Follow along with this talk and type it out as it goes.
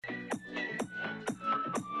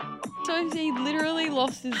so he literally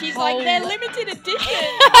lost his She's whole... like, they're limited edition.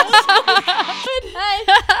 Hey,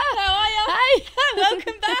 how are you? Hey.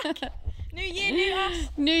 Welcome back. New year, new us.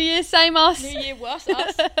 New year, same us. New year, worse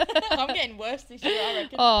us. I'm getting worse this year, I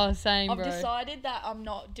reckon. Oh, same, I've bro. decided that I'm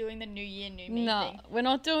not doing the new year, new me No, thing. we're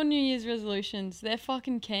not doing New Year's resolutions. They're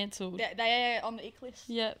fucking cancelled. They are on the ick list.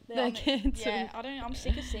 Yep, They're they're on the- cancelled. Yeah, I'm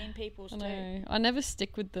sick of seeing people's I too. know. I never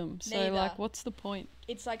stick with them. So, Neither. like, what's the point?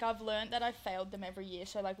 It's like I've learned that I failed them every year,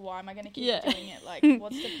 so like why am I going to keep Yeah. doing it? Like,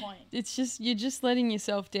 what's the point? It's just, you're just letting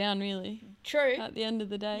yourself down, really, True. at the end of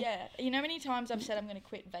the day. Yeah. You know how many times I've said I'm going to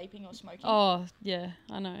quit vaping or smoking? Oh, yeah,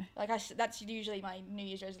 I know. Like, that's usually my New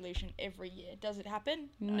Year's resolution every year. Does it happen?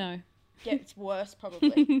 No. Gets worse,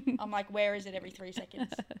 probably. I'm like, where is it every 3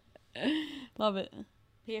 seconds? Love it.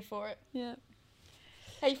 Here for it. Yeah.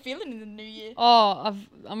 How you feeling in the new year? Oh,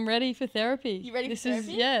 I'm ready for therapy. You ready for this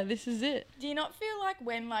therapy? This is it. Do you not feel like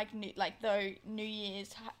when though New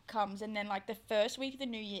Year's comes and then like the first week of the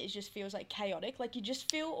new year just feels like chaotic? Like you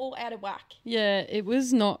just feel all out of whack. Yeah, it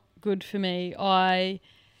was not good for me.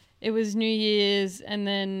 It was New Year's and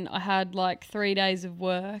then I had like 3 days of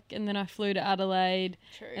work and then I flew to Adelaide.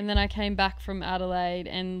 True. And then I came back from Adelaide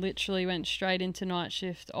and literally went straight into night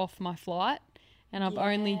shift off my flight. And I've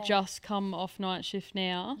only Yeah. just come off night shift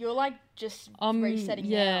now. You're like just resetting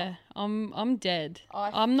Yeah, now. I'm dead.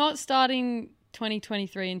 I'm not starting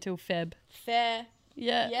 2023 until Feb. Fair.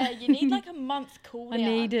 Yeah. Yeah, you need like a month cool down. I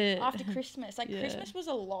need it. After Christmas. Like Yeah. Christmas was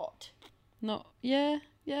a lot. Yeah.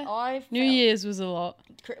 I New felt- Year's was a lot.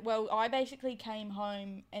 Well, I basically came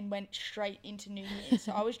home and went straight into New Year.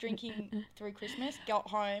 So I was drinking through Christmas, got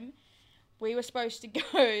home. We were supposed to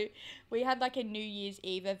go, we had like a New Year's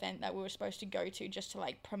Eve event that we were supposed to go to just to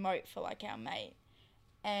like promote for like our mate.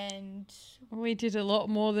 And We did a lot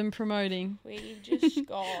more than promoting. we just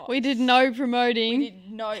got... We did no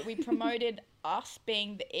promoting. We promoted us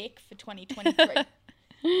being the ick for 2023.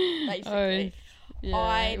 Basically. Yeah,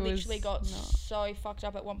 I it was literally got not- so fucked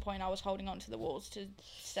up at one point. I was holding on to the walls to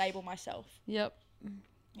stable myself. Yep.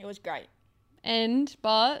 It was great.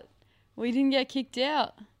 But we didn't get kicked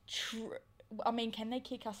out. I mean, can they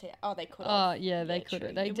kick us out? Oh, they could have. Oh, yeah, they could true.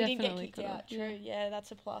 have. They We didn't definitely get could kicked have. out. True. Yeah,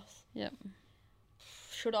 that's a plus. Yep.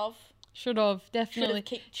 Should have. Should have, definitely.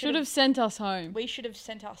 Should have sent us home. We should have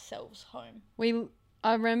sent ourselves home.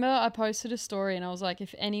 I remember I posted a story and I was like,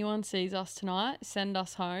 if anyone sees us tonight, send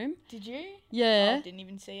us home. Did you? Yeah. Oh, I didn't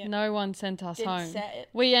even see it. No one sent us Didn't home. set it.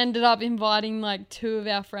 We ended up inviting like 2 of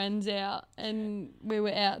our friends out and we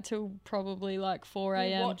were out till probably like 4 We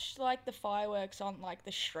a.m. watched like the fireworks on like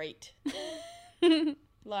the street.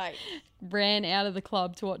 Like Ran out of the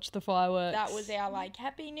club to watch the fireworks. that was our like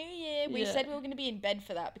Happy New Year. We Yeah. said we were going to be in bed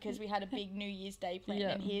for that because we had a big New Year's Day plan. Yeah.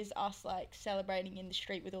 And here's us like celebrating in the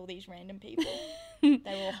street with all these random people. They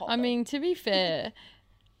were all hot. I though. mean, to be fair,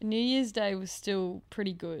 New Year's Day was still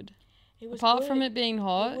pretty good. it was Apart good. from it being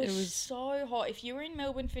hot, It was so hot. If you were in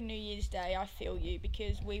Melbourne for New Year's Day, I feel you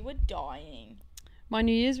because we were dying. My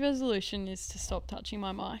New Year's resolution is to stop touching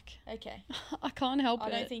my mic. Okay. I can't help I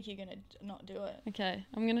it. don't think you're going to not do it. Okay,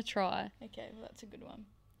 I'm going to try. Okay, well, that's a good one.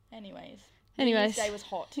 Anyways. Anyways. New Year's Day was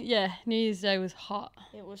hot. Yeah, New Year's Day was hot.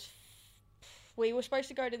 It was... We were supposed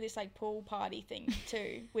to go to this, like, pool party thing,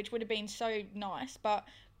 too, which would have been so nice, but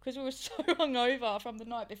because we were so hungover from the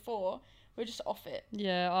night before, we were just off it.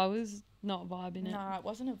 Yeah, I was not vibing it. Nah, it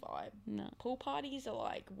wasn't a vibe. No. Pool parties are,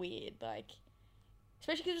 like, weird, like...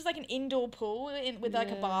 Especially because it was, like, an indoor pool with, like,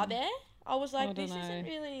 a bar there. I was like, this isn't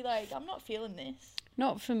really, like... I'm not feeling this.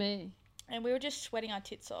 Not for me. And we were just sweating our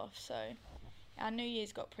tits off, so... Our New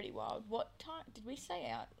Year's got pretty wild. What time... Did we stay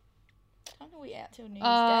out? What time were we out till New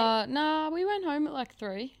Year's Day? Nah, we went home at like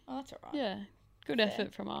 3. Oh, that's alright. Yeah, good Fair.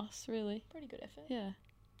 effort from us, really. Pretty good effort. Yeah.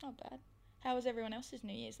 Not bad. How was everyone else's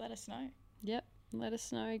New Year's? Let us know. Yep. Let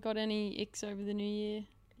us know. Got any icks over the new year?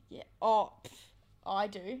 Yeah. Oh, I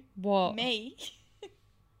do. What? Me.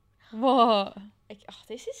 What?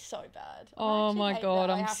 This is so bad. I Oh actually my hate God,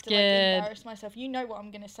 that I I'm have to, scared. embarrass myself. You know what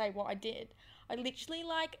I'm gonna say? What I did? I literally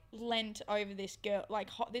leant over this girl,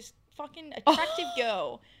 this fucking attractive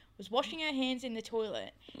girl was washing her hands in the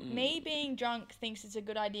toilet. Me being drunk thinks it's a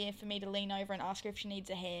good idea for me to lean over and ask her if she needs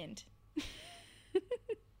a hand.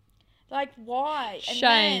 Like, why? And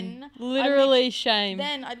Shame. then Literally shame.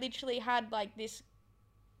 Then I literally had like this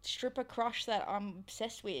stripper crush that I'm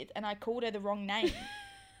obsessed with, and I called her the wrong name.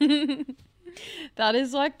 That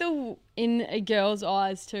is like in a girl's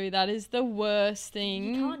eyes too. That is the worst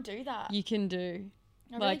thing You can't do that. you can do.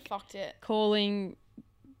 I really fucked it. Calling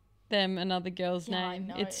them another girl's Yeah, I name.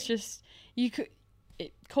 know. It's just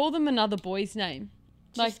call them another boy's name.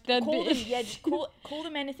 Just call them, just call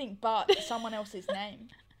them anything but someone else's name.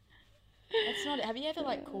 That's not it. Have you ever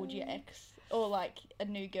like called your ex or like a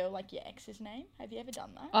new girl like your ex's name? Have you ever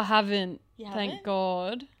done that? I haven't. You Thank haven't?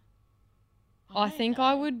 God. I don't think know.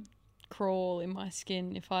 I would crawl in my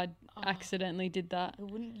skin if I Oh, accidentally did that. you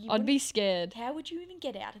I'd be wouldn't- scared. How would you even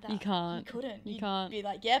get out of that? You can't. You couldn't. You You'd can't. be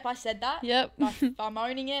like, yep, I said that. Yep. I'm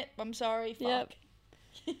owning it. I'm sorry. Fuck.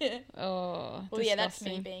 Yep. Oh, Well, yeah, that's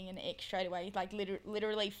me disgusting. being an ex straight away. Like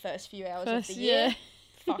literally first few hours First, of the year. yeah.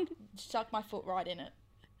 Fuck, stuck my foot right in it.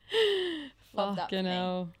 Love that for Fucking me.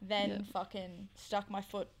 hell. Then Yep. fucking stuck my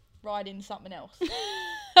foot right in something else.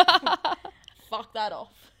 Fuck that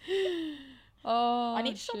off. Oh, I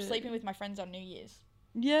need to stop shit. sleeping with my friends on New Year's.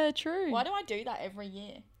 Yeah, true. Why do I do that every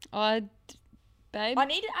year? Babe, I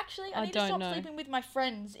need to actually. I I need to don't stop know. sleeping with my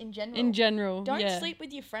friends in general. in general, Don't yeah. sleep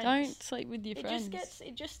with your friends. Don't sleep with your It friends.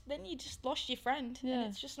 then you just lost your friend, Yeah. and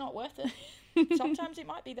it's just not worth it. Sometimes it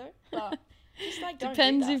might be though, but just like don't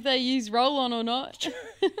Depends do if they use roll-on or not.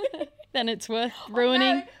 Then it's worth that.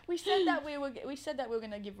 ruining. Oh, no, we said that we were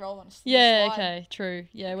gonna give roll on. Yeah, okay, true.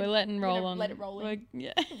 Yeah, we're letting We're gonna roll on. let it roll in. We're-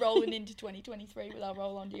 Yeah. Rolling into 2023 with our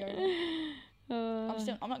roll on deodorant. Uh,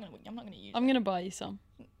 I'm not gonna use I'm gonna buy you some.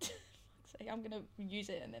 it. I'm gonna use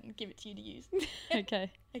it and then give it to you to use.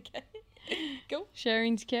 Okay. Okay. Cool.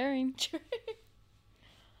 Sharing's caring. True.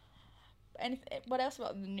 What else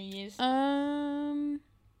about the New Year's?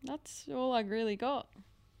 That's all I really got.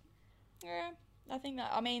 Yeah, I think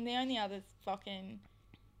that. I mean, the only other fucking.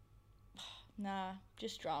 Nah,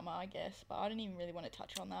 just drama, I guess. But I don't even really want to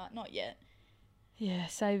touch on that. Not yet. Yeah,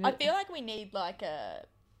 save it. I feel like we need like a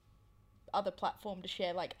other platform to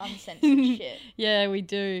share like uncensored shit. Yeah, we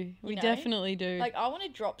do. We know? definitely do. Like I want to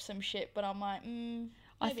drop some shit, but I'm like,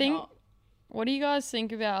 I maybe think. not. What do you guys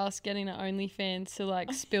think about us getting an OnlyFans to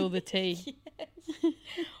like spill the tea? Yes.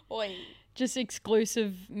 Oi, Just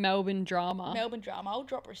exclusive Melbourne drama. Melbourne drama. I'll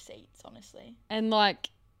drop receipts, honestly. And like,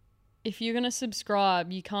 if you're gonna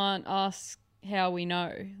subscribe, you can't ask how we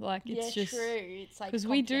know. Like, it's Yeah, just true. It's like because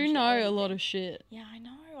we do know a lot confidentiality. of shit. Yeah, I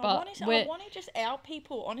know. But I want to just out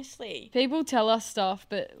people, honestly. People tell us stuff,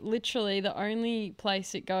 but literally the only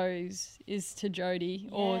place it goes is to Jody,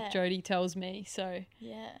 or Yeah. Jody tells me. So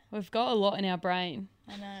Yeah, we've got a lot in our brain.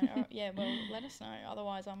 I know. Yeah, well, let us know.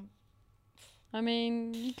 Otherwise, I'm I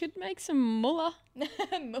mean, you could make some mullah.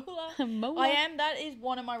 Moolah. Mullah. I am. That is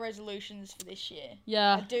one of my resolutions for this year.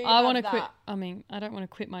 Yeah, I do I have want to quit. that. I mean, I don't want to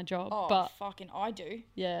quit my job, Oh, but fucking, I do.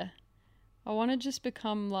 yeah, I want to just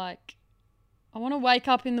become like, I want to wake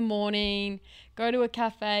up in the morning, go to a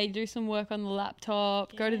cafe, do some work on the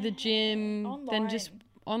laptop, go to the Yeah, gym, then just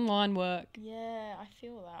online work. Yeah, I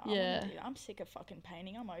feel that. I Yeah. wanna do that. I'm sick of fucking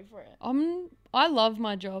painting. I'm over it. I love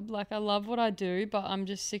my job. Like, I love what I do, but I'm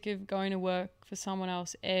just sick of going to work for someone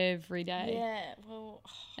else every day. Yeah, well.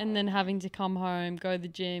 And then having to come home, go to the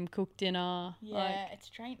gym, cook dinner. Yeah, Like, it's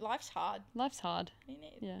life's hard. life's hard.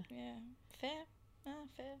 Yeah. Yeah. Fair.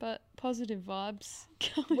 Fair. But positive vibes.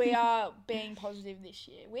 We are being positive this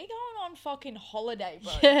year. We're going on fucking holiday,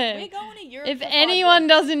 bro. Yeah. We're going to Europe. If for 5 anyone weeks.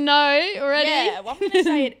 doesn't know already. Yeah, well, I'm going to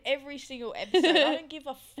say it every single episode. I don't give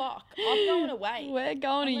a fuck. I'm going away. We're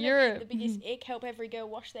going I'm to gonna Europe. Be the biggest ick. Help every girl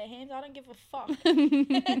wash their hands. I don't give a fuck.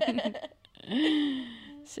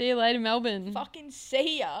 See you later, Melbourne. Fucking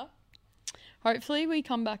see ya. Hopefully we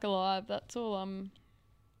come back alive. That's all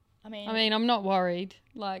I mean, I'm not worried.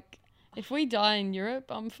 Like, if we die in Europe,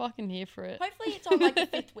 I'm fucking here for it. hopefully it's on like the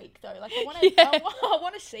 5th week though. Like I want to, Yeah. I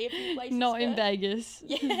want to see a few places. Not in first. Vegas.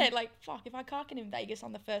 Yeah, like fuck. If I can't get in Vegas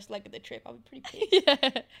on the first leg of the trip, I'll be pretty pissed.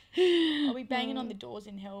 Yeah. I'll be banging on the doors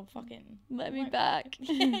in hell. Fucking. Let me won't back.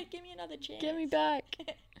 Yeah, give me another chance. Get me back.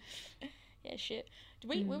 Yeah, shit.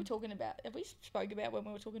 We were talking about. Have we spoke about when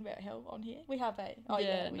we were talking about hell on here? We have a. Oh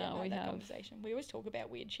Yeah, yeah, we no, have had we that have. conversation. We always talk about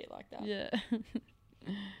weird shit like that. Yeah.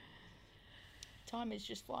 Time is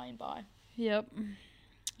just flying by. Yep.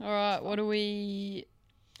 All right. What do we?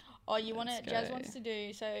 Oh, you want to? Let's Jazz go. wants to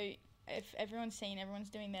do. So if everyone's seen, everyone's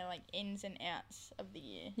doing their like ins and outs of the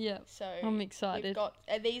year. Yep. So I'm we've excited. got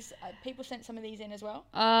these people sent some of these in as well.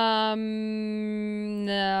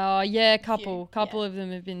 No. Yeah. Couple yeah. of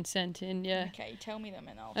them have been sent in. Yeah. Okay, tell me them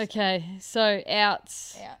and I'll. Okay. So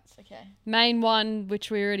outs. Outs. Okay. Main one,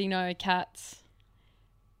 which we already know, cats.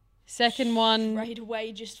 Second one, Straight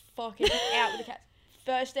away, just fucking out with the cats.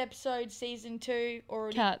 First episode, season 2,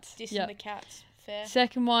 already cats. dissing Yep. the cats. Fair.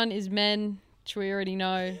 Second one is men, which we already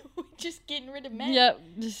know. We're just getting rid of men. Yep,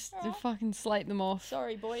 just Alright. fucking slate them off.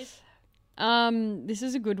 Sorry, boys. This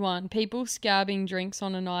is a good one. People scabbing drinks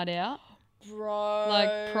on a night out, Bro.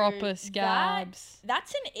 like proper scabs.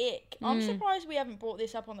 That's an ick. I'm surprised we haven't brought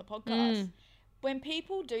this up on the podcast. When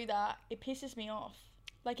people do that, it pisses me off.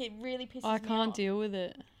 Like, it really pisses me off. I can't deal with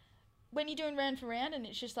it. when you're doing round for round and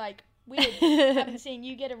it's just like, weird, haven't seen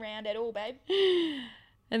you get around at all, babe.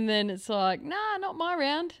 And then it's like, nah, not my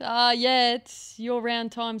round. Yeah, it's your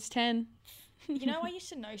round times 10. You know, I used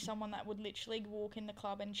to know someone that would literally walk in the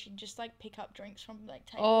club and she'd just like pick up drinks from like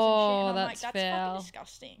tables and shit. And I'm like, that's foul. fucking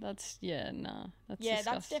disgusting. That's disgusting.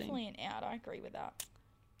 That's definitely an out. I agree with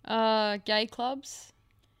that. Gay clubs,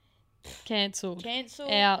 cancelled.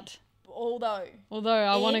 Out. Although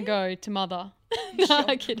I want to go to Mother. No,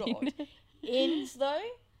 oh, kidding. God. Inns though,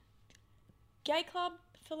 gay club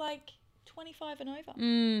for like 25 and over.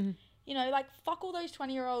 You know, like fuck all those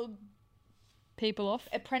 20-year-old people off.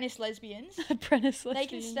 Apprentice lesbians. They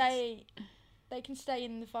can stay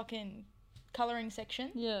in the fucking colouring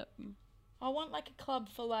section. Yeah. I want like a club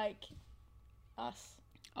for like us.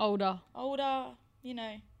 Older, you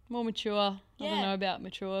know. more mature. Yeah. I don't know about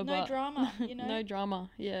mature, no but drama, you know. no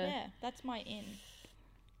drama. Yeah. Yeah, that's my in.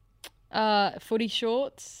 Footy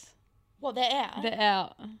shorts. What, they're out? They're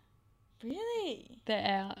out. Really? They're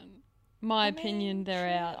out. My opinion,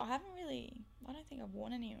 they're out. I don't think I've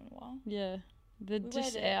worn any in a while. Yeah. They're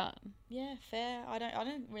just out. Yeah, fair. I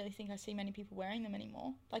don't really think I see many people wearing them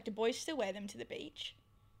anymore. Like, do boys still wear them to the beach?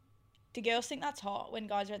 Do girls think that's hot when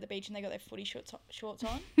guys are at the beach and they got their footy shorts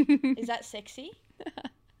on? Is that sexy?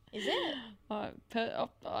 Is it?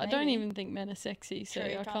 I don't even think men are sexy, so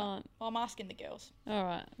True, I can't. Well, I'm asking the girls. All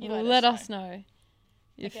right. You Well, let let us us know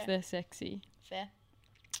if they're sexy. Fair.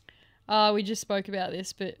 We just spoke about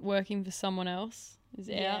this, but working for someone else is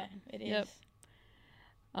out. Yeah, it is.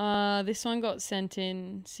 Yep. This one got sent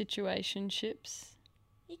in situationships.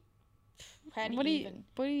 How do What you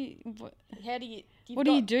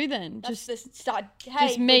do you do then? That's Just the start. Hey,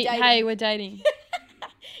 just meet. we're dating. Hey, we're dating.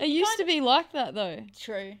 It used to be like that though,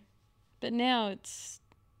 True. but now it's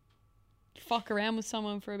fuck around with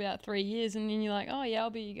someone for about 3 years and then you're like, oh yeah, I'll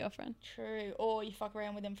be your girlfriend. True. Or you fuck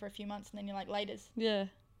around with them for a few months and then you're like, laters. Yeah.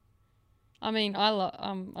 I mean,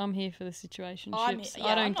 I'm here for the situationships. I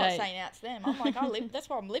don't I'm date. not saying out to them. I'm like, that's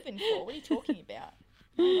what I'm living for. What are you talking about?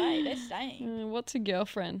 No way, they're staying. What's a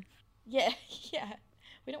girlfriend? Yeah.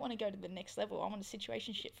 We don't want to go to the next level. I want a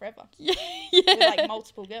situationship forever. Yeah. With like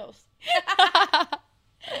multiple girls.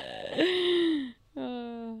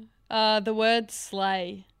 The word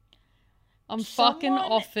slay. I'm fucking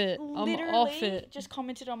off it. I'm off it. Just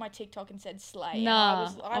commented on my TikTok and said slay. Nah,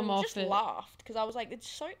 and I I'm off just it. laughed because I was like,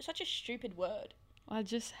 it's such a stupid word. I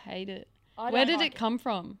just hate it. I Where don't did like it come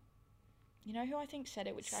from? You know who I think said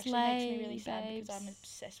it, which actually Slay, makes me really sad babes. because I'm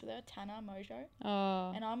obsessed with her, Tana Mojo,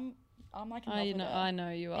 Oh, and I'm like in love with her. I know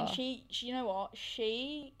you are. And she, you know what?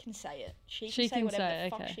 She can say it. She She can say can whatever say it, the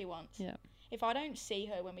fuck okay. she wants. Yeah. If I don't see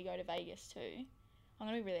her when we go to Vegas too, I'm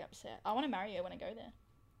gonna be really upset. I want to marry her when I go there.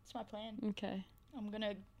 That's my plan. Okay. I'm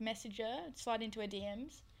gonna message her, slide into her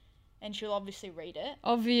DMs, and she'll obviously read it.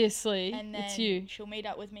 Obviously, And then it's you. she'll meet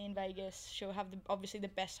up with me in Vegas. She'll have obviously the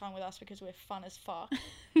best time with us because we're fun as fuck.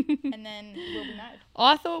 And then we'll be married.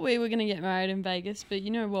 I thought we were gonna get married in Vegas, but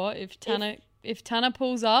you know what? If Tana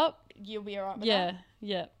pulls up, You'll be alright with that?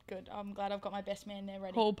 yeah, Good. I'm glad I've got my best man there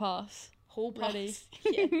ready. hall pass. Hall pass. ready.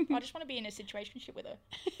 Yeah. I just want to be in a situationship with her.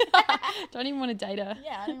 Don't even want to date her.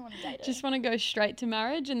 Yeah, I don't want to date her. Just want to go straight to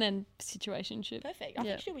marriage and then situationship. Perfect. I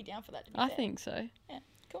think she'll be down for that, to be I fair. think so. Yeah,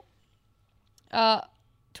 cool.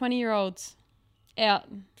 20-year-olds out.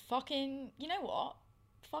 Fucking, you know what?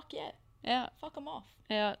 Fuck yeah. Out. Fuck them off.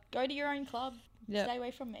 Out. Go to your own club. Yep. Stay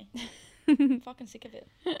away from me. I'm fucking sick of it.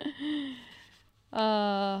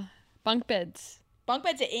 Bunk beds. Bunk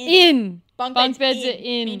beds are in. Bunk beds are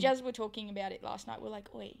in. Me and Jazz were talking about it last night. We're like,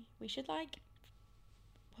 oi, we should like,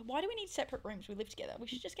 why do we need separate rooms? We live together. We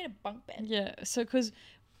should just get a bunk bed. Yeah, so because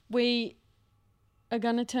we are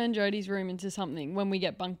going to turn Jodie's room into something when we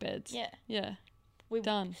get bunk beds. Yeah. Yeah. We've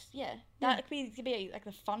Done. Yeah. That could be like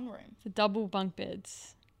the fun room. The double bunk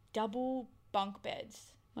beds. Double bunk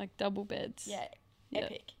beds. Like double beds. Yeah. Yeah.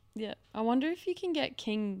 Epic. Yeah. I wonder if you can get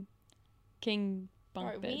king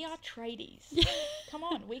bunk beds. We are tradies. Come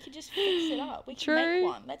on, we could just fix it up. We can True. make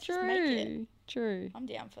one. Let's just make it. True. I'm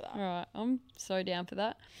down for that. All right. I'm so down for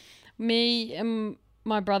that. Me and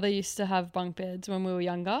my brother used to have bunk beds when we were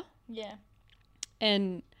younger. Yeah.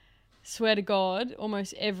 And swear to God,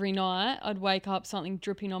 almost every night I'd wake up something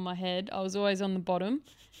dripping on my head. I was always on the bottom.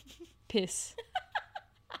 Piss.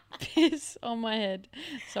 Piss on my head.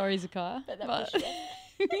 Sorry, Zakaya. But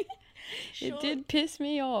it did piss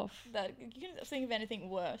me off. You couldn't think of anything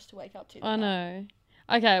worse to wake up to. I know.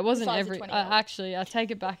 Okay, it wasn't Besides the every... 20-year-old. actually, I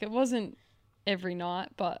take it back. It wasn't every night,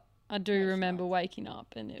 but I do remember waking up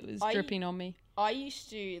and it was dripping on me. I used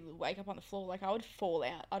to wake up on the floor. Like, I would fall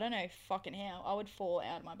out. I don't know fucking how. I would fall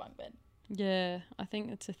out of my bunk bed. Yeah, I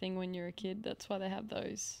think it's a thing when you're a kid. That's why they have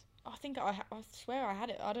those I think I swear I had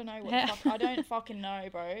it. I don't know what the fuck. I don't fucking know,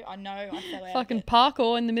 bro. I know I fell out. Fucking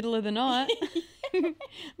parkour in the middle of the night.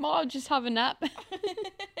 Might just have a nap.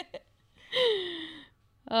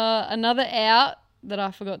 Another out that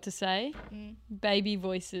I forgot to say. Baby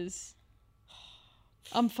voices.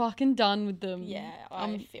 I'm fucking done with them. Yeah,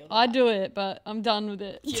 I feel that. I do it, but I'm done with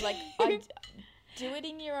it. You like, do it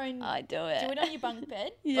in your own... I do it. Do it on your bunk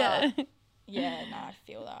bed. Yeah. But yeah, no, I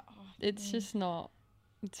feel that. Oh, it's just not...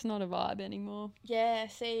 It's not a vibe anymore. Yeah,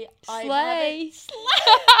 see... Slay!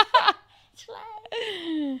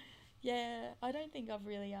 Slay! Yeah, I don't think I've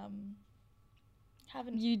really...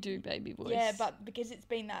 haven't... You do baby voice. Yeah, but because it's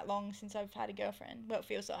been that long since I've had a girlfriend, well, it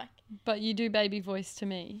feels like. But you do baby voice to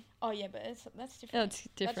me. Oh yeah, but that's different. That's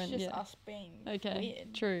different. That's just yeah. us being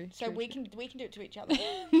weird. True. So true, we true. can do it to each other.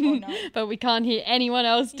 Or no. But we can't hear anyone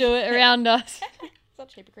else do it around us.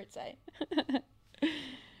 Such hypocrites, eh?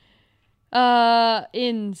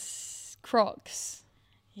 Crocs.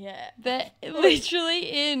 Yeah. They're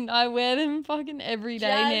literally in. I wear them fucking every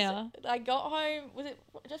day now. I got home. Was it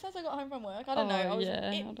just as I got home from work? I don't know.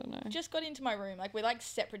 I don't know. Just got into my room. Like we're like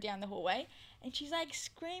separate down the hallway, and she's like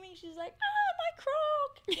screaming. She's like, "Ah, my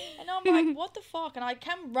Croc!" And I'm like, "What the fuck?" And I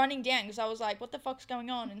come running down because I was like, "What the fuck's going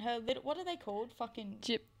on?" And her little, what are they called? Fucking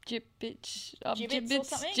Gibbets or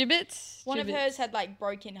something? Gibbets. One of hers had like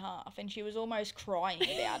broke in half, and she was almost crying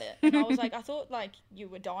about it. And I was like, I thought like you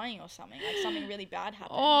were dying or something, like something really bad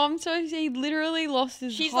happened. Oh, I'm so he literally lost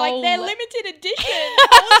his. She's whole like, they're limited edition.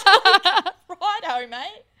 I was like, righto,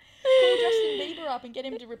 mate. Call Justin Bieber up and get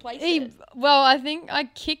him to replace it. Well, I think I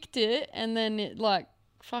kicked it, and then it like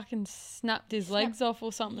fucking snapped his legs off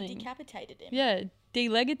or something. You decapitated him. Yeah,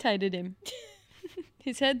 delegitated him.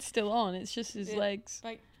 His head's still on. It's just his legs.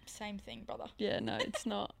 Like, same thing, brother. Yeah, no, it's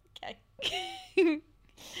not. Okay.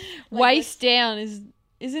 Waist down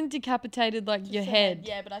isn't decapitated like your head.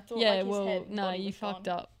 Yeah, but I thought yeah, like his well, head no, body you was fucked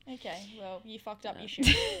gone. up. Okay, well, you fucked up. You should.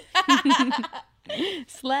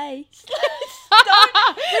 Slay.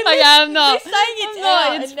 Don't. Okay, I'm not. You're saying it's I'm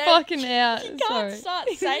not. out. It's fucking out. You can't start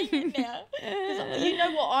saying it now. 'Cause you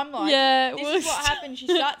know what I'm like. Yeah, This is what happens.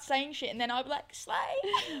 You start saying shit, and then I'll be like, slay.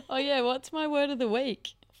 Oh yeah, what's my word of the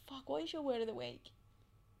week? Fuck, what is your word of the week?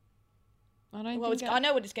 I don't Well, think I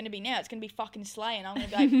know what it's going to be now. It's going to be fucking slay, and I'm going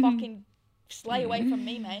to be like, fucking slay away from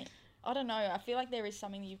me, mate. I don't know. I feel like there is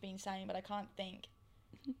something that you've been saying, but I can't think.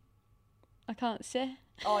 I can't say.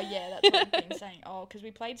 Oh, yeah, that's what you've been saying. Oh, because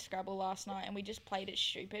we played Scrabble last night, and we just played it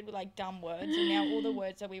stupid with, like, dumb words, and now all the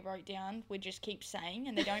words that we wrote down, we just keep saying,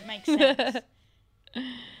 and they don't make sense.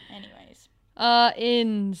 Anyways.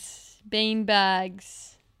 Ins. Bean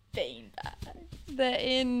bags. Bean bags. They're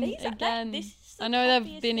in again. I know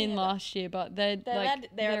they've been in last year, but they're allowed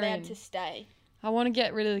in. to stay. I want to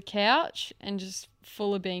get rid of the couch and just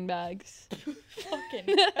full of bean bags.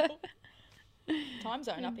 Fucking hell. Time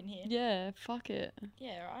zone up in here. Yeah, fuck it.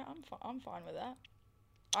 Yeah, right. I'm fine with that.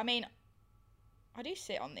 I mean, I do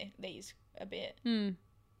sit on these a bit. Yeah,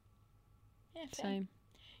 fair. Same.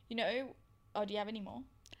 You know, do you have any more?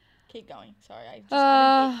 Keep going. Sorry, I had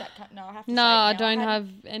an ick that no, I have to say it now. I don't have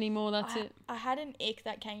any more. That's it. I had an ick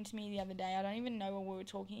that came to me the other day. I don't even know what we were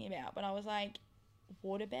talking about, but I was like,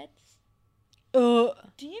 waterbeds. Do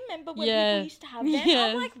you remember when people used to have them?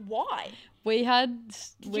 Yes. I'm like, why? We had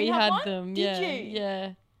one? them. Did yeah. you?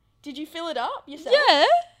 Yeah. Did you fill it up yourself? Yeah.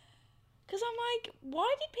 Because I'm like,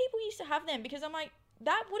 why did people used to have them? Because I'm like,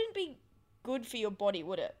 that wouldn't be good for your body,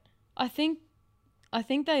 would it? I think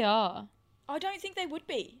they are. I don't think they would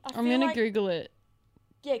be. I'm going to Google it.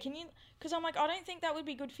 Yeah, can you? Because I'm like, I don't think that would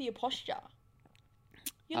be good for your posture.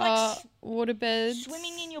 You're like waterbeds.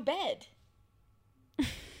 swimming in your bed.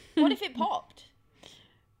 What if it popped?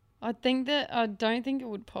 I don't think it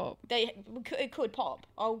would pop. It could pop.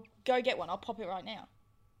 I'll go get one. I'll pop it right now.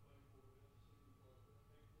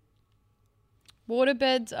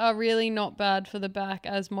 Waterbeds are really not bad for the back,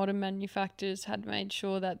 as modern manufacturers had made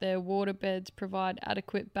sure that their waterbeds provide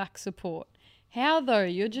adequate back support. How though?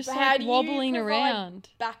 You're just like wobbling around.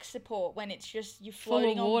 Back support when it's just you're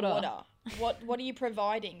floating on water. What are you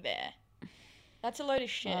providing there? That's a load of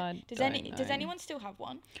shit. Does anyone still have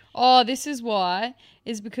one? Oh, this is why.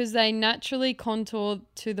 Is because they naturally contour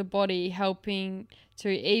to the body, helping to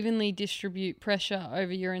evenly distribute pressure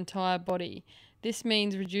over your entire body. This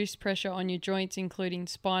means reduced pressure on your joints, including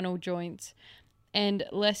spinal joints, and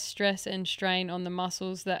less stress and strain on the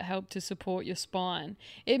muscles that help to support your spine.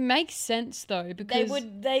 It makes sense though, because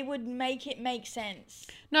they would make it make sense.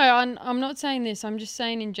 No, I'm not saying this. I'm just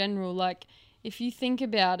saying in general, like, if you think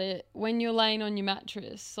about it, when you're laying on your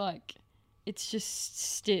mattress, like, it's just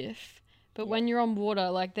stiff. But when you're on water,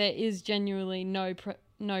 like, there is genuinely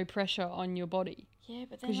no pressure on your body. Yeah,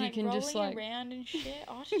 but then 'Cause you like can rolling just, like- around and shit,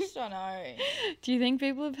 I just don't know. Do you think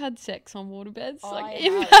people have had sex on waterbeds? Like, I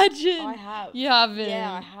have. imagine. I have. You haven't.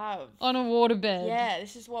 Yeah, I have. On a waterbed. Yeah,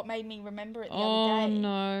 this is what made me remember it the Oh other day.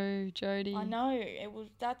 no, Jodie. I know.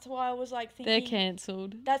 That's why I was like thinking. They're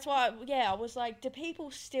cancelled. That's why. I was like, do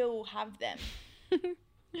people still have them?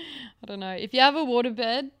 I don't know. If you have a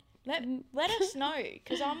waterbed, Let us know,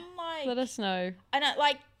 because I'm like, let us know. and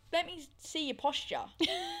let me see your posture.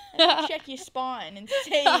 Let me check your spine and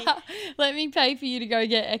see. Let me pay for you to go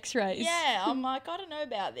get x-rays. Yeah, I'm like, I don't know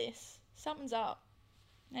about this. Something's up.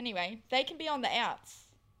 Anyway, they can be on the outs.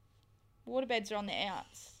 Waterbeds are on the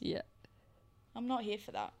outs. Yeah. I'm not here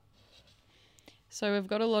for that. So we've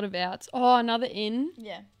got a lot of outs. Oh, another in.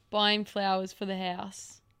 Yeah. Buying flowers for the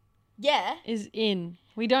house Yeah. is in.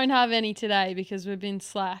 We don't have any today because we've been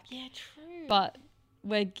slack. Yeah, true. But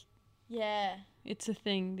yeah. it's a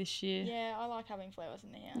thing this year. Yeah, I like having flowers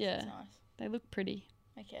in the house. Yeah. It's nice. They look pretty.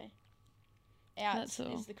 Okay. Outs That's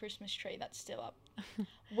all. is the Christmas tree. That's still up.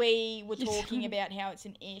 We were talking about how it's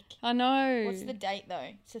an ick. I know. What's the date though?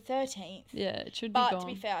 It's the 13th. Yeah, it should be But gone. to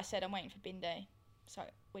be fair, I said I'm waiting for bin day, so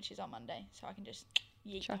which is on Monday, so I can just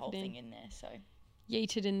yeet Chuck the whole it in. thing in there. So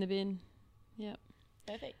Yeet it in the bin. Yep.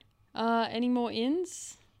 perfect. Any more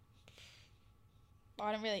ins?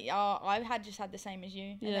 I don't really. I just had the same as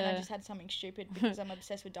you, and then I Yeah. just had something stupid because I'm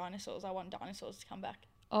obsessed with dinosaurs. I want dinosaurs to come back.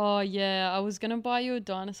 Oh, yeah. I was going to buy you a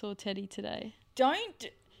dinosaur teddy today. Don't.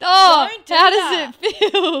 Oh, Don't do how that. does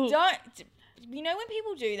it feel? Don't. You know when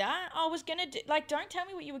people do that? I was gonna do. Like, don't tell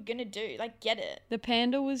me what you were gonna do. Like, get it. The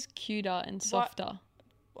panda was cuter and softer.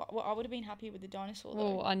 Well, I would have been happy with the dinosaur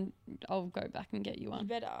though. Well, I'll go back and get you You one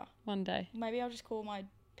better. one day. Maybe I'll just call my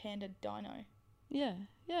panda Dino. Yeah,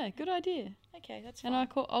 yeah, good idea. Okay, that's fine. And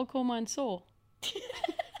I'll call mine Saw.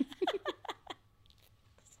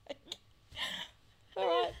 All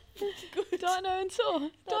right. Good. Dino and Saw.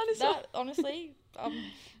 Dinosaur. That, honestly,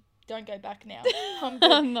 don't go back now. I'm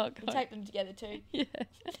good. I'm not We'll going. tape them together too. Yeah.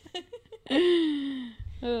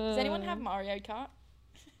 Does anyone have Mario Kart?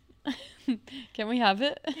 Can we have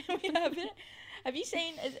it? We have it. Have you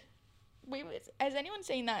seen? Has anyone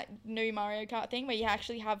seen that new Mario Kart thing where you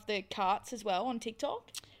actually have the carts as well on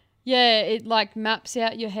TikTok? Yeah, it like maps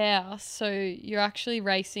out your house, so you're actually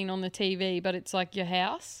racing on the TV, but it's like your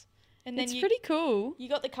house. And then It's pretty cool. You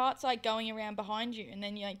got the carts like going around behind you, and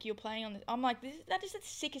then you're playing on the. I'm like, that is the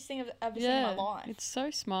sickest thing I've ever seen in my life. It's so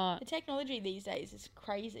smart. The technology these days is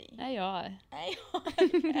crazy. AI.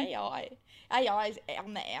 AI is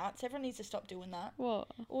on the outs. Everyone needs to stop doing that. What?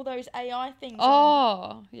 All those AI things.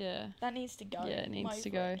 Oh, yeah. That needs to go. Yeah, it needs I'm to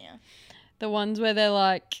over go. it now. The ones where they're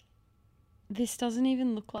like, this doesn't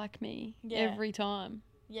even look like me Yeah. every time.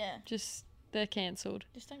 Yeah. Just, they're cancelled.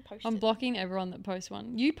 Just don't post I'm it. blocking everyone that posts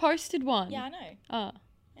one. You posted one. Yeah, I know. Ah.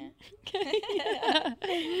 Yeah.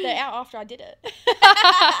 They're out after I did it.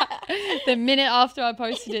 The minute after I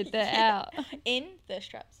posted it, they're out. In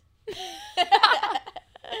thirst traps.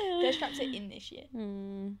 Thirst traps are in this year.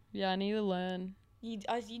 Yeah, I need to learn. You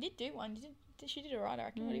did do one. She did alright, I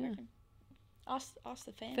reckon. What do you reckon? Ask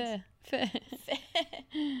the fans. Fair.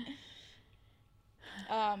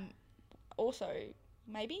 Also,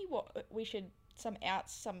 maybe some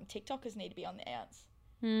TikTokers need to be on the outs.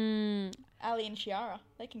 Ali and Shiara,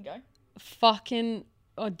 they can go. Fucking,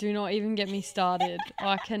 do not even get me started.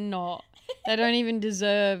 I cannot. They don't even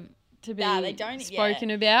deserve to be Nah, they don't, spoken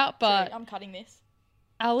yeah. about, but True, I'm cutting this.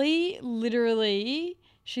 Ali, literally,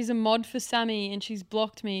 she's a mod for Sammy and she's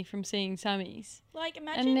blocked me from seeing Sammy's. Like,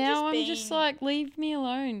 imagine And now I'm being just like, leave me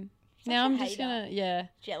alone. such Now a I'm just hater. gonna, yeah,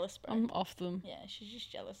 jealous, bro. I'm off them. Yeah, she's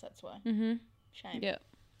just jealous, that's why. Mm-hmm. Shame. Yeah.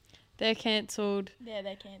 They're cancelled. Yeah,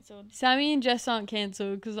 they're cancelled. Sammy and Jess aren't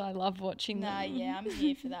cancelled because I love watching Nah, them. yeah, I'm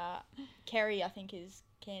here for that. Kerry, I think, is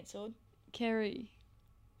cancelled. Kerry.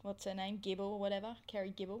 What's her name? Gibble or whatever. Kerry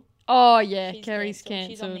Gibble. Oh, yeah, She's Kerry's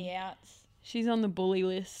cancelled. cancelled. She's on the outs. She's on the bully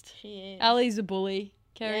list. She is. Ali's a bully.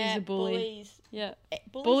 Kerry's yeah, a bully. Bullies. Yeah.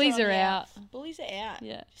 Bullies Bullies on are the out. outs. Bullies are out.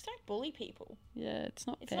 Yeah. Just don't bully people. Yeah, it's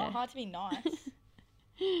not It's fair. not hard to be nice.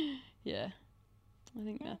 Yeah. I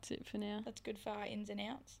think that's it for now. That's good for our ins and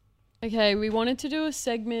outs. Okay, we wanted to do a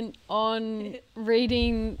segment on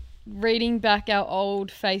reading back our old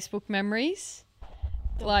Facebook memories,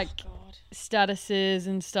 like God. statuses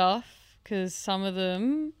and stuff, because some of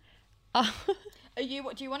them are... Do you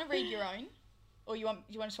want to read your own, or do you want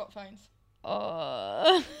to swap phones?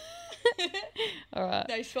 All right.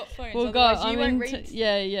 No, swap phones. Well, otherwise go. you won't read.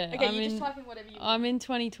 Yeah. Okay, you just type in whatever you want. I'm in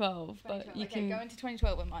 2012, but 2012. you okay, can. go into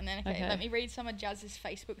 2012 with mine then. Okay, Okay. let me read some of Jazz's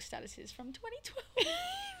Facebook statuses from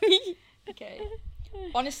 2012. Okay.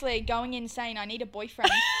 Honestly, going insane. I need a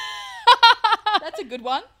boyfriend. That's a good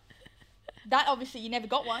one. That obviously you never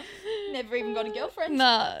got one. Never even got a girlfriend.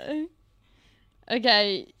 Nah.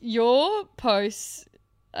 Okay, your posts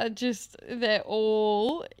are just, they're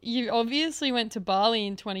all, you obviously went to Bali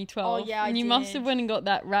in 2012. Oh, yeah, I and you must have did. went and got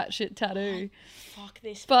that rat shit tattoo. Fuck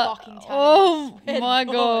this But, fucking tattoo. oh Swear to my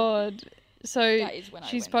God. So That is when I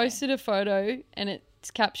she's went there. posted a photo and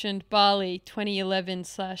it's captioned Bali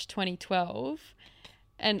 2011/2012.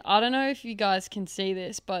 And I don't know if you guys can see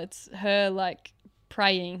this, but it's her like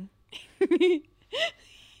praying.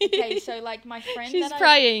 Okay, so like my friend She's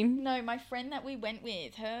praying. No, my friend that we went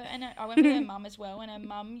with, her and I went with her mum as well, and her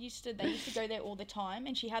mum they used to go there all the time,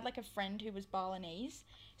 and she had like a friend who was Balinese,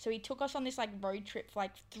 so he took us on this like road trip for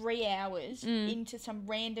like 3 hours into some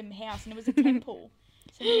random house, and it was a temple.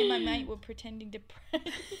 So me and my mate were pretending to pray.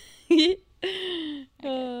 Okay,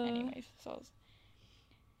 anyways, so I was...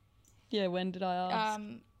 Yeah, when did I ask?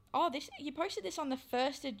 You posted this on the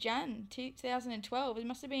 1st of Jan 2012. It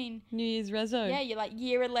must have been New Year's reso. Yeah, you're like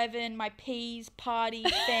year 11, my peas, party,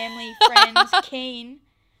 family, friends, keen.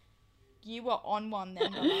 You were on one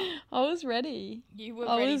then, Mama. I was ready. You were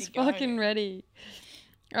I ready was to go. fucking ready.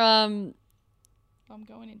 I'm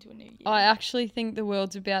going into a new year. I actually think the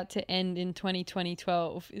world's about to end in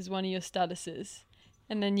 2012 is one of your statuses.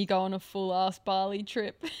 And then you go on a full ass Bali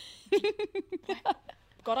trip.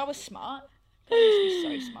 God, I was smart. God, I used to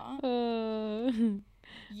be so smart.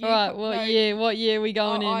 Alright, what year are we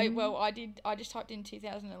going in? I just typed in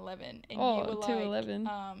 2011 and you Oh, were 2011.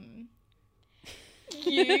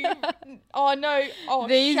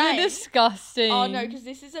 These shame. are disgusting. Oh no, because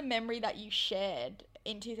this is a memory that you shared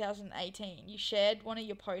in 2018. You shared one of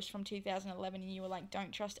your posts from 2011 and you were like,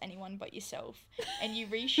 don't trust anyone but yourself. And you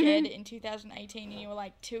reshared it in 2018 and you were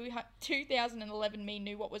like, 2011 me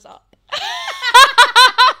knew what was up.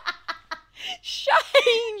 Shame.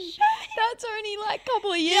 That's only like a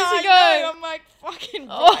couple of years ago. I know. I'm like, fucking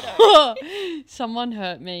Oh, someone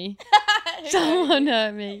hurt me. Someone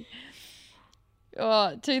hurt me.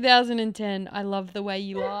 Oh, 2010. I love the way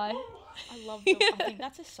you lie. I think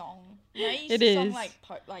that's a song. You know, you used It to song is.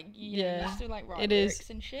 you used to like write It lyrics is.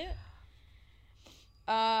 and shit.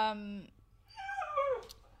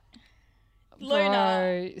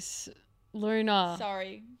 Luna. Luna.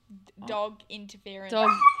 Sorry, dog interference. Dog.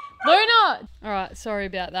 Luna. All right. Sorry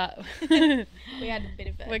about that. We had a bit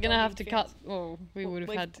of a. We're gonna dog have to cut. interference. Oh,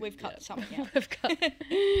 We've cut something out. We've cut. Okay,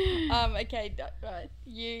 right.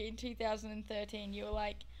 You in 2013, you were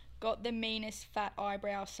like, got the meanest fat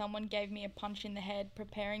eyebrow. Someone gave me a punch in the head,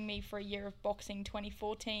 preparing me for a year of boxing.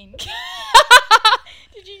 2014.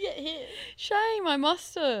 Did you get hit? Shame. I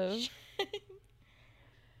must have.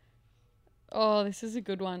 Oh, this is a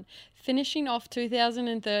good one. Finishing off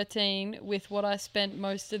 2013 with what I spent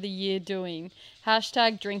most of the year doing.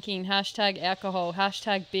 Hashtag drinking, hashtag alcohol,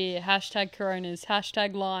 hashtag beer, hashtag coronas,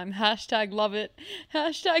 hashtag lime, hashtag love it,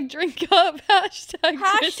 hashtag drink up, hashtag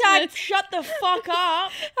Christmas, shut the fuck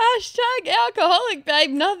up. hashtag alcoholic, babe.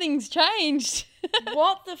 Nothing's changed.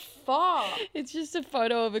 What the fuck? It's just a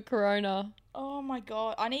photo of a corona. Oh my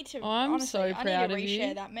God. I need to, I'm honestly, so I proud need of to you.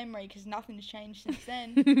 reshare that memory because nothing's changed since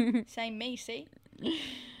then. Same me, see?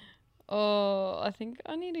 Oh, I think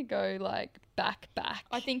I need to go like back.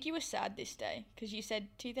 I think you were sad this day because you said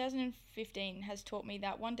 2015 has taught me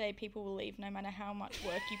that one day people will leave no matter how much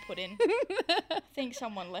work you put in. I think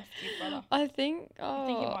someone left you, brother. I think it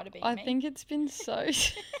might have been I me. think it's been so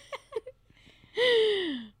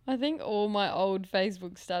I think all my old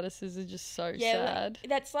Facebook statuses are just so sad.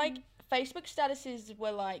 That's like Facebook statuses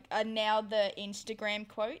are now the Instagram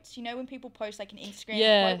quotes. You know when people post like an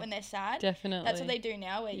Instagram quote when they're sad? Definitely. That's what they do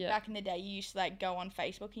now. Back in the day, you used to like go on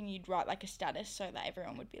Facebook and you'd write like a status so that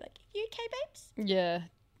everyone would be like, "You okay, babes?" Yeah,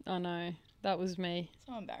 I know. That was me.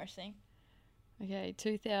 So embarrassing. Okay,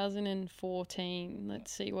 2014.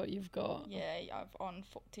 Let's see what you've got. Yeah, I've on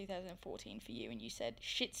 2014 for you, and you said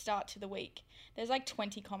shit start to the week. There's like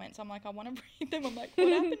 20 comments. I'm like, I want to read them. I'm like, what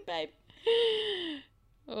happened, babe?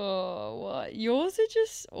 Oh, what? Yours are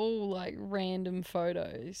just all like random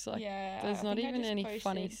photos. Like, there's not even any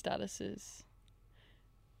funny statuses.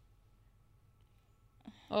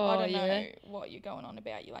 Oh, I don't know what you're going on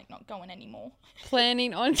about. You're like not going anymore.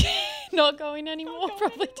 Planning on not going anymore.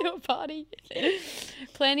 Probably to a party.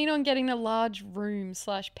 Planning on getting a large room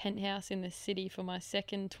 / penthouse in the city for my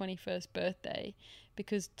second 21st birthday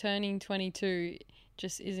because turning 22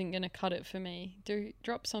 just isn't going to cut it for me.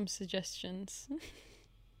 Drop some suggestions.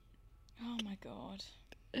 Oh my God.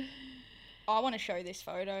 I want to show this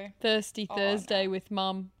photo. Thirsty Thursday with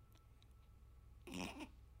mum.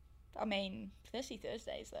 I mean, thirsty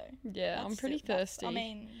Thursdays though. Yeah, I'm pretty thirsty. I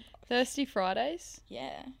mean, thirsty Fridays?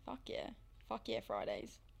 Yeah, fuck yeah. Fuck yeah,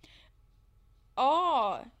 Fridays.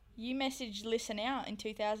 Oh, You messaged Listen Out in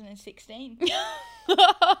 2016.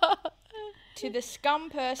 To the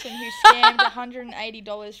scum person who scammed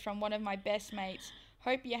 $180 from one of my best mates.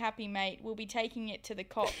 Hope you're happy, mate. We'll be taking it to the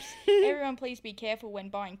cops. Everyone please be careful when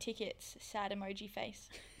buying tickets. Sad emoji face.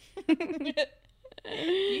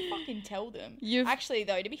 You fucking tell them. Actually,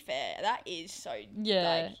 though, to be fair, that is so...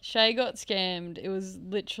 Yeah, Shay got scammed. It was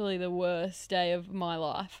literally the worst day of my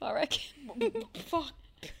life, I reckon. Fuck.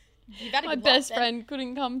 My best friend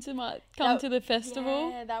couldn't come to the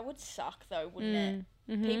festival. Yeah, that would suck, though, wouldn't it?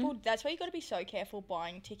 Mm-hmm. People, that's why you got to be so careful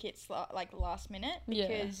buying tickets like last minute,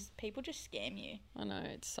 because people just scam you. I know,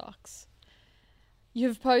 it sucks.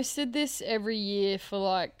 You've posted this every year for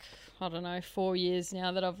like, I don't know, 4 years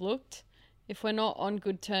now that I've looked. If we're not on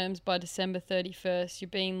good terms by December 31st, you're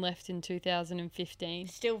being left in 2015.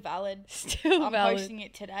 Still valid. I'm posting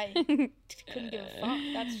it today. Couldn't give a fuck.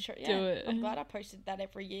 That's true. Yeah, do it. I'm glad I posted that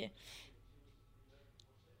every year.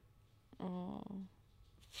 Oh,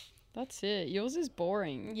 that's it. Yours is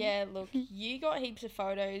boring. Yeah, look, you got heaps of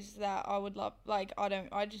photos that I would love. Like, I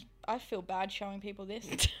feel bad showing people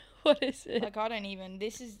this. What is it? Like,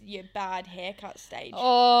 this is your bad haircut stage.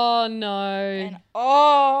 Oh, no. And,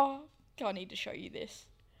 I need to show you this.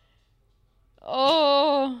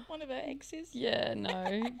 Oh. One of her exes. Yeah, no.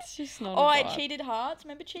 It's just not I cheated hearts.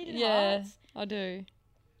 Remember cheated hearts? Yeah, I do.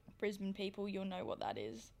 Brisbane people, you'll know what that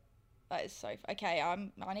is. That is so... Okay, I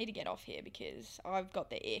need to get off here because I've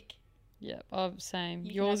got the ick. Yep, same.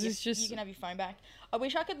 Yours is just... You can have your phone back. I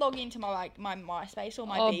wish I could log into my MySpace or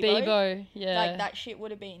my Bebo. Bebo, yeah. Like, that shit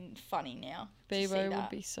would have been funny now. Bebo would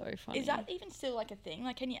be so funny. Is that even still, like, a thing?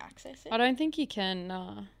 Like, can you access it? I don't think you can,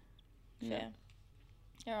 nah. Fair.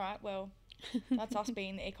 Yeah. Alright, well, that's us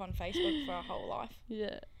being the ick on Facebook for our whole life.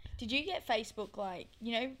 Yeah. Did you get Facebook, like...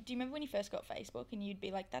 do you remember when you first got Facebook and you'd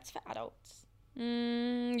be like, that's for adults?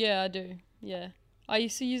 Yeah, I do. Yeah. I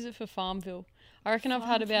used to use it for Farmville. I reckon I've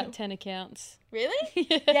had about 10 accounts. Really?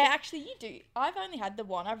 Yeah. Yeah, actually you do. I've only had the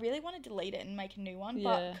one. I really want to delete it and make a new one,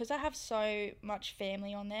 but because I have so much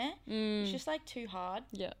family on there, it's just like too hard.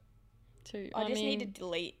 Yeah. I just need to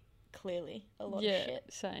delete clearly a lot of shit. Yeah,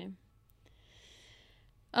 same.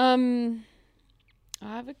 I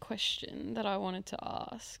have a question that I wanted to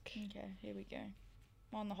ask. Okay, here we go.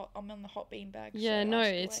 I'm on the hot bean bag. Yeah, so no,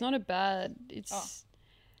 it's not a bad. It's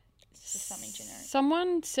just something generic.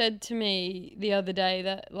 Someone said to me the other day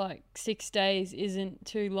that like 6 days isn't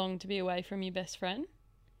too long to be away from your best friend.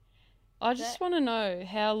 I just want to know,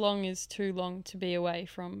 how long is too long to be away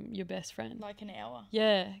from your best friend? Like an hour.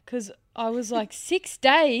 Yeah, because I was like 6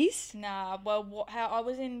 days. Nah, well, how I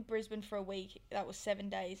was in Brisbane for a week. That was 7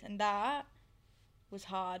 days, and that was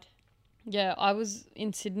hard. Yeah, I was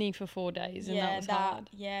in Sydney for 4 days, and that was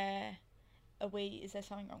hard. Yeah. Is there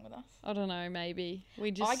something wrong with us? I don't know, maybe.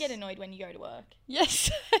 I get annoyed when you go to work.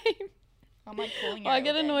 Yes, same. I'm like calling you. I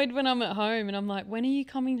get annoyed when I'm at home and I'm like, when are you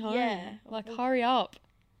coming home? Yeah. Like, hurry up.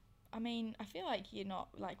 I mean, I feel like you're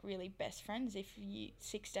not like really best friends if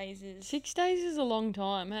 6 days is... 6 days is a long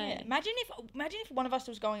time, hey? Yeah. Imagine if one of us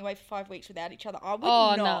was going away for 5 weeks without each other. I would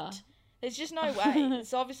not. Nah. There's just no way.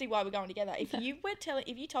 It's obviously why we're going together. If you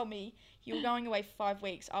told me you were going away for 5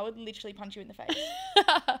 weeks, I would literally punch you in the face.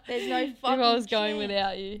 There's no fucking If I was going chance.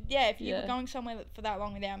 without you. Yeah, if you were going somewhere for that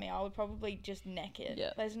long without me, I would probably just neck it.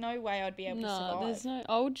 Yeah. There's no way I'd be able to survive.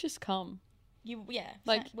 I would just come.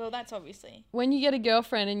 Well, that's obviously. When you get a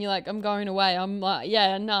girlfriend and you're like, I'm going away, I'm like,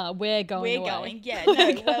 yeah, nah, we're going away. We're going, yeah.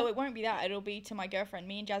 No, well, it won't be that. It'll be to my girlfriend.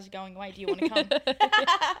 Me and Jazz are going away. Do you want to come?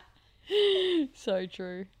 So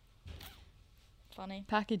true. Funny.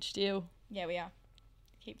 Package deal. Yeah, we are.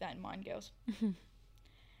 Keep that in mind, girls.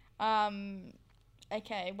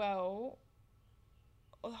 Okay, well,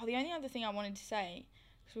 the only other thing I wanted to say,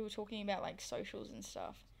 because we were talking about, like, socials and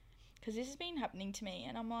stuff, because this has been happening to me,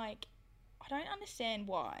 and I'm like, I don't understand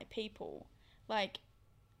why people, like,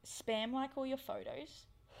 spam, like, all your photos.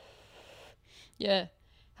 Yeah,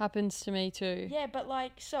 happens to me too. Yeah, but,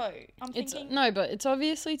 like, so, I'm thinking... but it's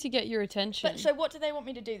obviously to get your attention. But, so what do they want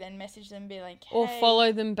me to do then? Message them and be like, hey... Or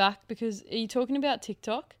follow them back, because... Are you talking about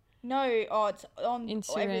TikTok? No, it's on...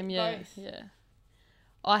 Instagram, yeah. Both. Yeah.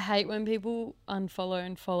 I hate when people unfollow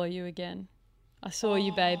and follow you again. I saw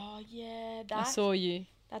you, babe. Oh, yeah, I saw you.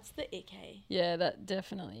 That's the ick, hey? Yeah, that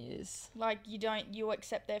definitely is. Like, you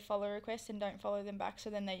accept their follow request and don't follow them back, so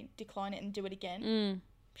then they decline it and do it again.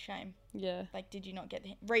 Shame. Yeah. Like, did you not get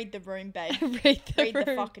read the room, babe? Read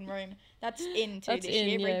the fucking room. That's in too this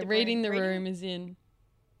year. Yeah. Reading the room is in.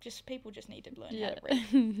 People just need to learn how to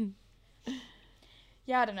read.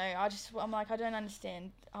 Yeah, I don't know. I'm like, I don't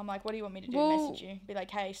understand. I'm like, what do you want me to do? Well, Message you? Be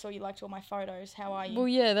like, hey, saw you liked all my photos. How are you? Well,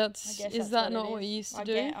 yeah, I that's... guess Is that's that what not it what you is. used to I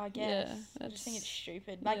do? I guess. Yeah, I just think it's that's...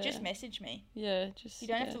 stupid. Like, yeah. just message me. Yeah, just... You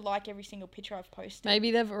don't yeah. have to like every single picture I've posted.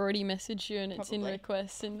 Maybe they've already messaged you and it's in Probably.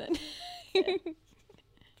 requests and then... Fair.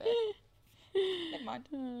 Never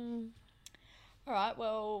mind. All right,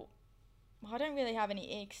 well, I don't really have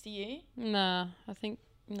any icks, do you? Nah, I think...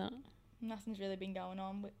 No. Nothing's really been going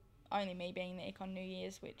on, with only me being the ick on New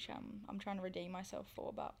Year's, which I'm trying to redeem myself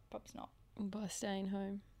for, but perhaps not. By staying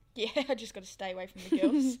home. Yeah, I just got to stay away from the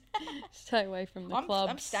girls. Stay away from the clubs.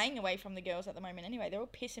 I'm staying away from the girls at the moment anyway. They're all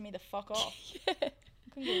pissing me the fuck off. Yeah. I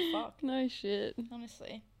couldn't give a fuck. No shit.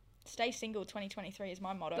 Honestly. Stay single 2023 is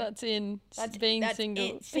my motto. That's in. That's single.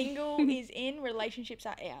 It. Single is in, relationships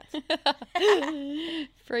are out.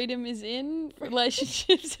 Freedom is in,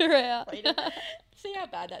 relationships are out. Freedom. See how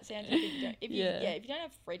bad that sounds if you don't, if you don't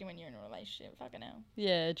have freedom when you're in a relationship, fucking hell.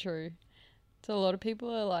 Yeah, true. So a lot of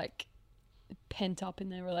people are like pent up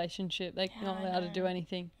in their relationship. They're not allowed to do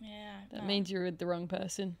anything. Yeah. That means you're with the wrong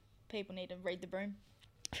person. People need to read the room.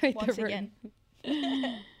 Read Once the room.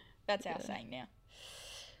 again. That's our saying now.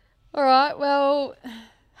 All right, well,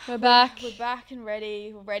 we're back. We're back and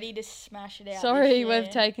ready. We're ready to smash it out. Sorry we've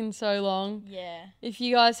taken so long. Yeah. If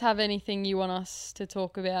you guys have anything you want us to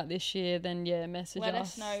talk about this year, then yeah, message us. Let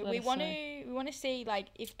us know. We want to see, like,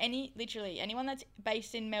 if anyone that's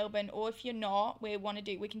based in Melbourne, or if you're not, we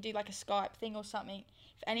can do like a Skype thing or something.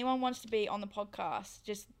 If anyone wants to be on the podcast,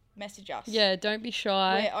 just message us. Yeah, don't be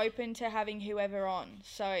shy. We're open to having whoever on.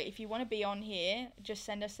 So if you want to be on here, just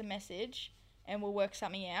send us a message and we'll work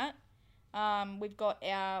something out. We've got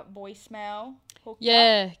our voicemail hooked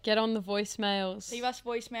up. Get on the voicemails. Leave us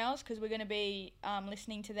voicemails because we're going to be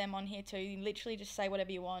listening to them on here too. You literally just say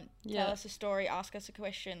whatever you want. Yeah. Tell us a story, ask us a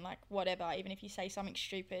question, like whatever. Even if you say something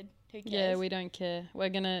stupid, who cares? Yeah, we don't care.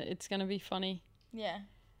 It's gonna be funny. Yeah.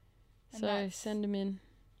 And so send them in.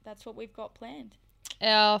 That's what we've got planned.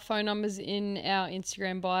 Our phone number's in our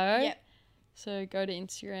Instagram bio. Yep. So go to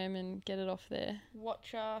Instagram and get it off there.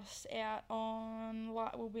 Watch us out on...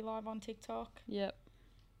 We'll be live on TikTok. Yep.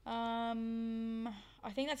 I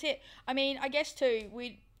think that's it. I mean, I guess too,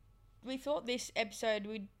 we thought this episode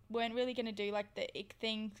we weren't really going to do like the ick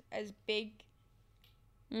thing as big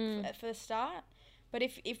for the start. But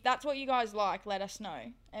if that's what you guys like, let us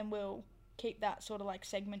know. And we'll keep that sort of like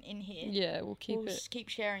segment in here. Yeah, we'll keep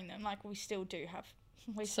sharing them. Like we still do have...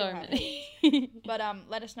 So many. But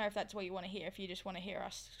let us know if that's what you want to hear. If you just want to hear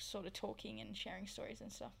us sort of talking and sharing stories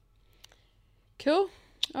and stuff. Cool.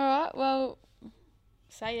 All right. Well,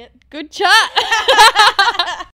 say it. Good chat.